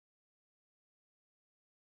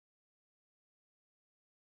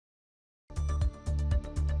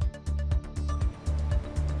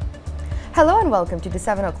Hello and welcome to the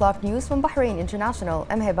 7 o'clock news from Bahrain International.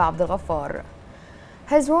 I'm Hiba Abdul Ghaffar.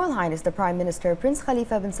 His Royal Highness the Prime Minister Prince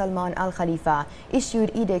Khalifa bin Salman Al Khalifa issued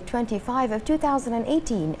Edict 25 of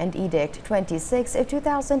 2018 and Edict 26 of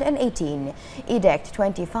 2018. Edict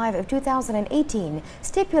 25 of 2018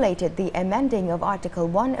 stipulated the amending of Article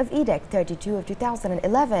 1 of Edict 32 of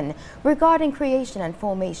 2011 regarding creation and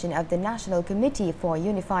formation of the National Committee for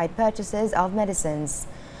Unified Purchases of Medicines.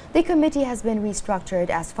 The committee has been restructured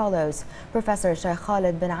as follows: Professor Sheikh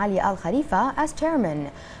Khalid bin Ali Al Khalifa as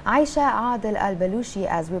chairman, Aisha Adil Al Balushi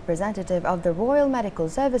as representative of the Royal Medical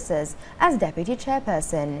Services as deputy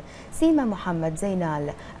chairperson, Seema Muhammad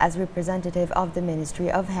Zainal as representative of the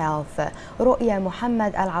Ministry of Health, Ru'ya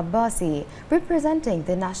Muhammad Al Abbasi representing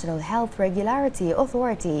the National Health Regularity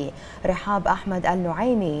Authority, Rihab Ahmad Al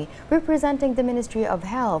Nuaimi representing the Ministry of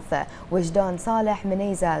Health, Wijdan Saleh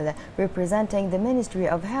Menezal representing the Ministry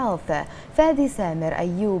of Health, Fadi Samir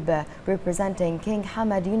Ayoub representing King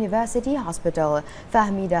Hamad University Hospital,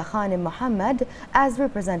 Fahmida Khanim Muhammad as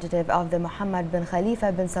representative of the Muhammad bin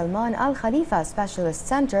Khalifa bin Salman Al Khalifa Specialist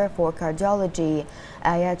Center for Cardiology,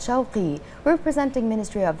 Ayat Shawqi representing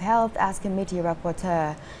Ministry of Health as committee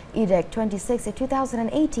rapporteur. Edict 26 of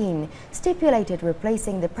 2018 stipulated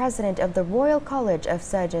replacing the president of the Royal College of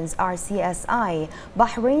Surgeons RCSI,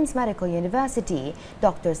 Bahrain's Medical University,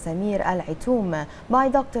 Dr. Samir Al-Itoum, by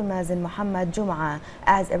Dr. Mazen Muhammad Jum'a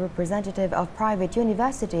as a representative of private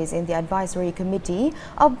universities in the Advisory Committee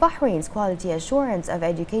of Bahrain's Quality Assurance of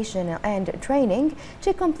Education and Training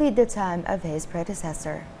to complete the term of his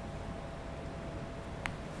predecessor.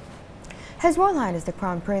 His Royal Highness the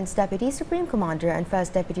Crown Prince, Deputy Supreme Commander and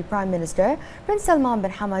First Deputy Prime Minister Prince Salman bin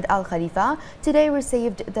Hamad Al Khalifa today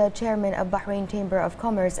received the Chairman of Bahrain Chamber of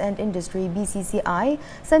Commerce and Industry BCCI,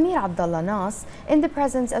 Samir Abdullah Nas, in the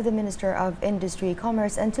presence of the Minister of Industry,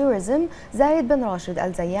 Commerce and Tourism, Zayed bin Rashid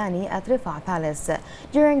Al Zayani at Rifa Palace.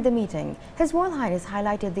 During the meeting, His Royal Highness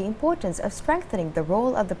highlighted the importance of strengthening the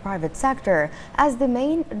role of the private sector as the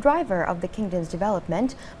main driver of the kingdom's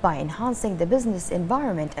development by enhancing the business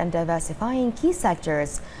environment and diversifying key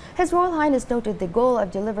sectors. His Royal Highness noted the goal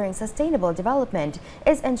of delivering sustainable development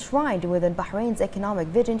is enshrined within Bahrain's Economic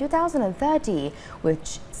Vision 2030,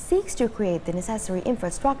 which seeks to create the necessary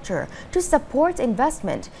infrastructure to support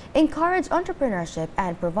investment, encourage entrepreneurship,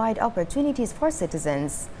 and provide opportunities for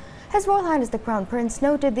citizens. His Royal Highness the Crown Prince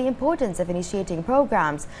noted the importance of initiating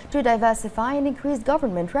programs to diversify and increase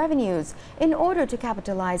government revenues in order to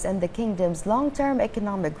capitalize on the kingdom's long-term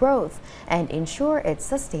economic growth and ensure its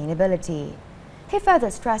sustainability. He further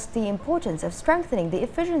stressed the importance of strengthening the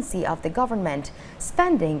efficiency of the government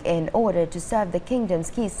spending in order to serve the kingdom's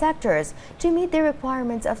key sectors to meet the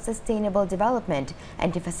requirements of sustainable development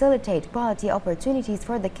and to facilitate quality opportunities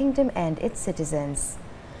for the kingdom and its citizens.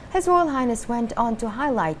 His Royal Highness went on to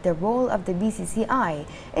highlight the role of the BCCI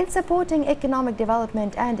in supporting economic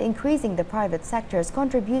development and increasing the private sector's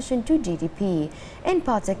contribution to GDP, in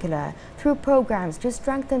particular through programs to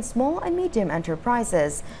strengthen small and medium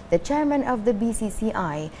enterprises. The chairman of the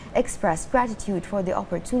BCCI expressed gratitude for the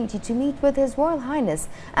opportunity to meet with His Royal Highness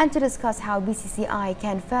and to discuss how BCCI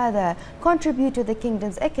can further contribute to the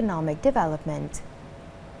kingdom's economic development.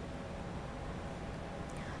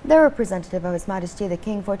 The representative of His Majesty the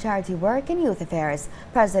King for Charity Work and Youth Affairs,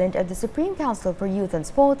 President of the Supreme Council for Youth and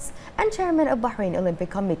Sports, and Chairman of Bahrain Olympic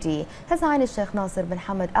Committee, His Highness Sheikh Nasser bin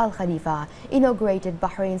Hamad Al Khalifa, inaugurated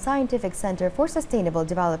Bahrain Scientific Center for Sustainable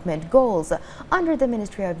Development Goals under the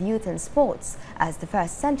Ministry of Youth and Sports as the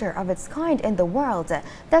first center of its kind in the world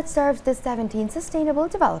that serves the 17 Sustainable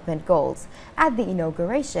Development Goals. At the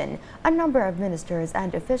inauguration, a number of ministers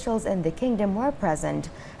and officials in the kingdom were present.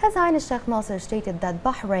 His Highness Sheikh Nasser stated that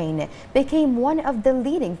Bahrain became one of the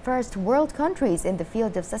leading first world countries in the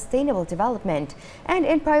field of sustainable development and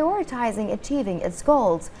in prioritizing achieving its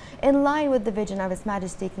goals, in line with the vision of His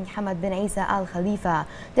Majesty King Hamad bin Isa Al Khalifa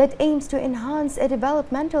that aims to enhance a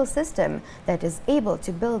developmental system that is able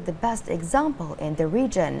to build the best example in the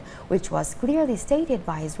region, which was clearly stated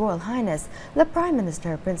by His Royal Highness the Prime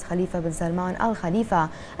Minister Prince Khalifa bin Salman Al Khalifa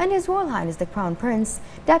and His Royal Highness the Crown Prince,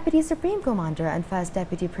 Deputy Supreme Commander and First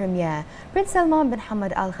Deputy Premier Prince Salman bin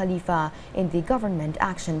Hamad Al Khalifa in the Government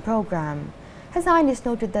Action Programme. His Highness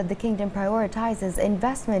noted that the kingdom prioritizes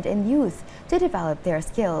investment in youth to develop their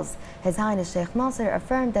skills. His Highness Sheikh Nasser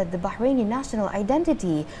affirmed that the Bahraini national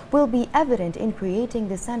identity will be evident in creating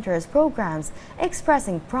the center's programs,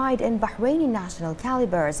 expressing pride in Bahraini national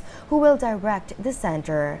calibers who will direct the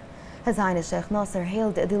center. His Highness Sheikh Nasser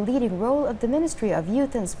hailed the leading role of the Ministry of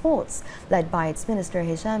Youth and Sports, led by its Minister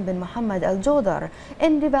Hisham bin Muhammad Al Jodar,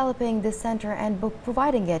 in developing this center and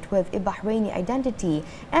providing it with a Bahraini identity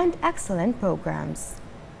and excellent programs.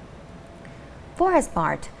 For his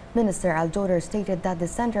part, Minister Al-Jodar stated that the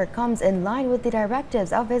center comes in line with the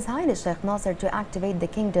directives of His Highness Sheikh Nasser to activate the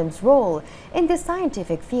kingdom's role in the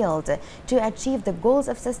scientific field to achieve the goals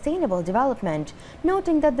of sustainable development,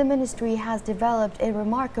 noting that the ministry has developed a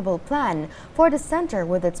remarkable plan for the center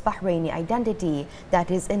with its Bahraini identity that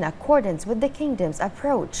is in accordance with the kingdom's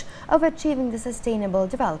approach of achieving the sustainable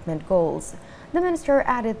development goals. The minister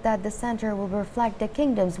added that the center will reflect the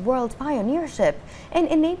kingdom's world pioneership in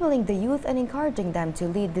enabling the youth and encouraging them to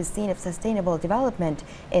lead the scene of sustainable development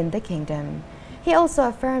in the kingdom. He also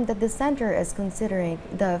affirmed that the center is considering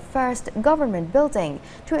the first government building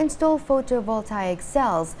to install photovoltaic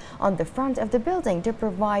cells on the front of the building to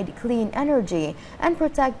provide clean energy and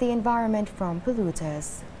protect the environment from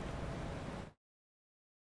polluters.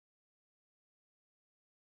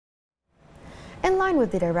 In line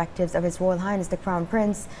with the directives of His Royal Highness the Crown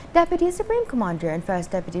Prince, Deputy Supreme Commander and First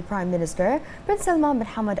Deputy Prime Minister Prince Salman bin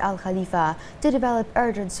Hamad Al Khalifa to develop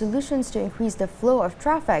urgent solutions to increase the flow of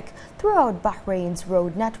traffic throughout Bahrain's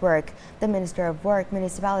road network, the Minister of Work,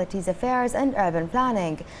 Municipalities Affairs and Urban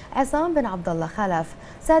Planning, Assam bin Abdullah Khalaf,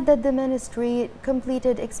 said that the ministry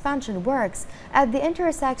completed expansion works at the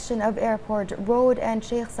intersection of Airport Road and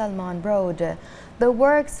Sheikh Salman Road. The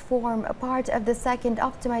works form a part of the second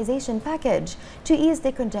optimization package to ease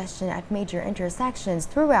the congestion at major intersections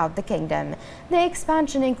throughout the kingdom. The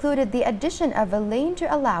expansion included the addition of a lane to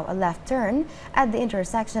allow a left turn at the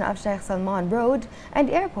intersection of Sheikh Salman Road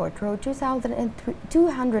and Airport Road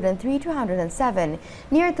 203-207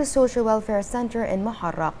 near the Social Welfare Center in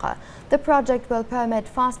Muharraq. The project will permit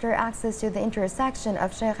faster access to the intersection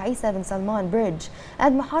of Sheikh Isa bin Salman Bridge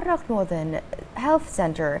and Muharraq Northern Health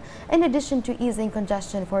Center, in addition to easing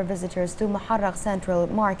congestion for visitors to Muharraq Central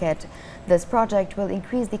Market. This project will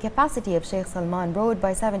increase the capacity of Sheikh Salman Road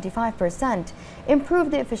by 75%,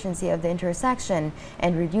 improve the efficiency of the intersection,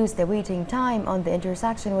 and reduce the waiting time on the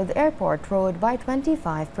intersection with Airport Road by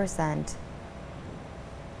 25%.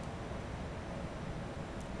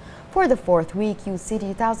 For the fourth week, Youth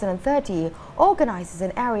City 2030 organizes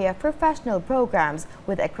an area of professional programs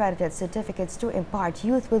with accredited certificates to impart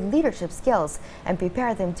youth with leadership skills and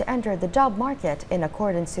prepare them to enter the job market in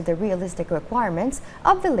accordance to the realistic requirements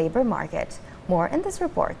of the labor market. More in this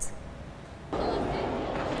report.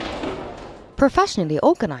 Professionally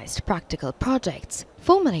organized practical projects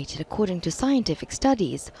formulated according to scientific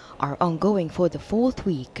studies are ongoing for the fourth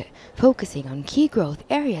week, focusing on key growth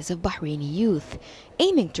areas of Bahraini youth,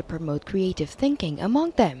 aiming to promote creative thinking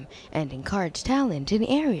among them and encourage talent in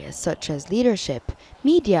areas such as leadership,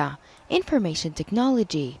 media, information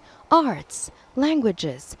technology, arts,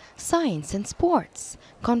 languages, science and sports,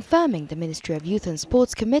 confirming the Ministry of Youth and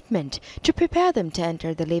Sports commitment to prepare them to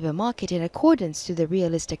enter the labor market in accordance to the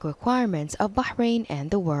realistic requirements of Bahrain and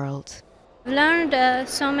the world. I've learned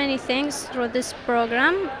so many things through this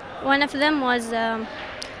program. One of them was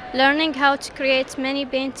learning how to create many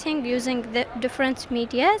paintings using the different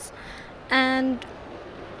medias, and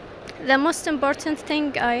the most important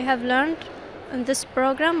thing I have learned in this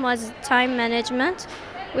program was time management.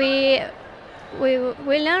 We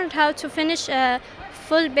learned how to finish a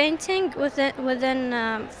full painting within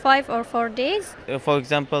 5 or 4 days. For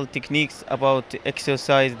example, techniques about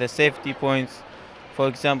exercise, the safety points. For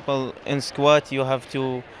example, in squat, you have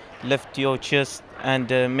to lift your chest and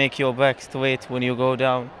make your back straight when you go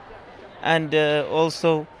down. And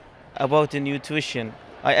also about the nutrition.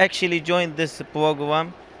 I actually joined this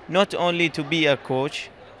program not only to be a coach,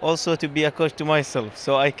 also to be a coach to myself,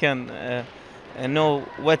 so I can know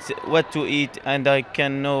what to eat, and I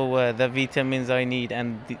can know the vitamins I need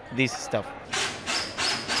and this stuff.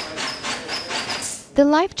 The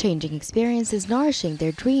life-changing experience is nourishing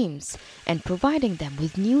their dreams and providing them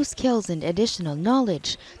with new skills and additional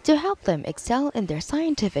knowledge to help them excel in their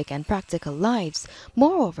scientific and practical lives,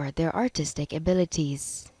 moreover their artistic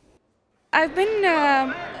abilities. I've been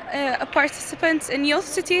a participant in Youth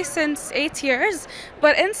City since 8 years,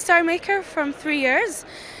 but in Star Maker from 3 years.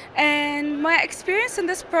 And my experience in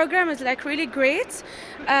this program is like really great.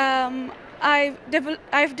 I've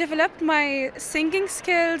developed my singing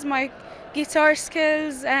skills, my guitar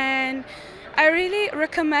skills, and I really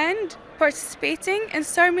recommend participating in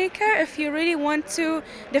Star Maker if you really want to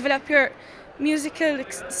develop your musical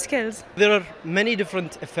skills. There are many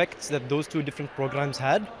different effects that those two different programs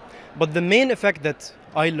had, but the main effect that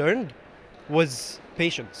I learned was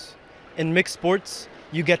patience. In mixed sports,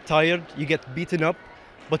 you get tired, you get beaten up,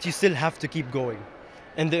 but you still have to keep going.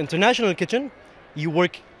 In the international kitchen, you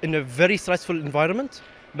work in a very stressful environment,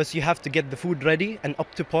 but you have to get the food ready and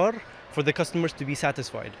up to par for the customers to be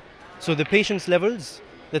satisfied. So the patience levels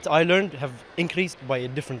that I learned have increased by a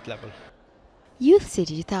different level. Youth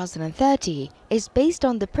City 2030 is based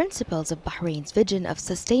on the principles of Bahrain's vision of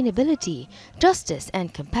sustainability, justice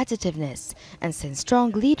and competitiveness, and since strong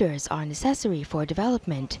leaders are necessary for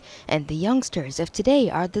development, and the youngsters of today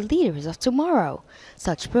are the leaders of tomorrow,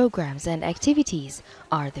 such programs and activities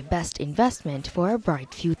are the best investment for a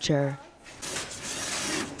bright future.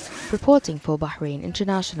 Reporting for Bahrain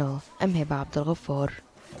International, I'm Heba Abdul Ghaffar.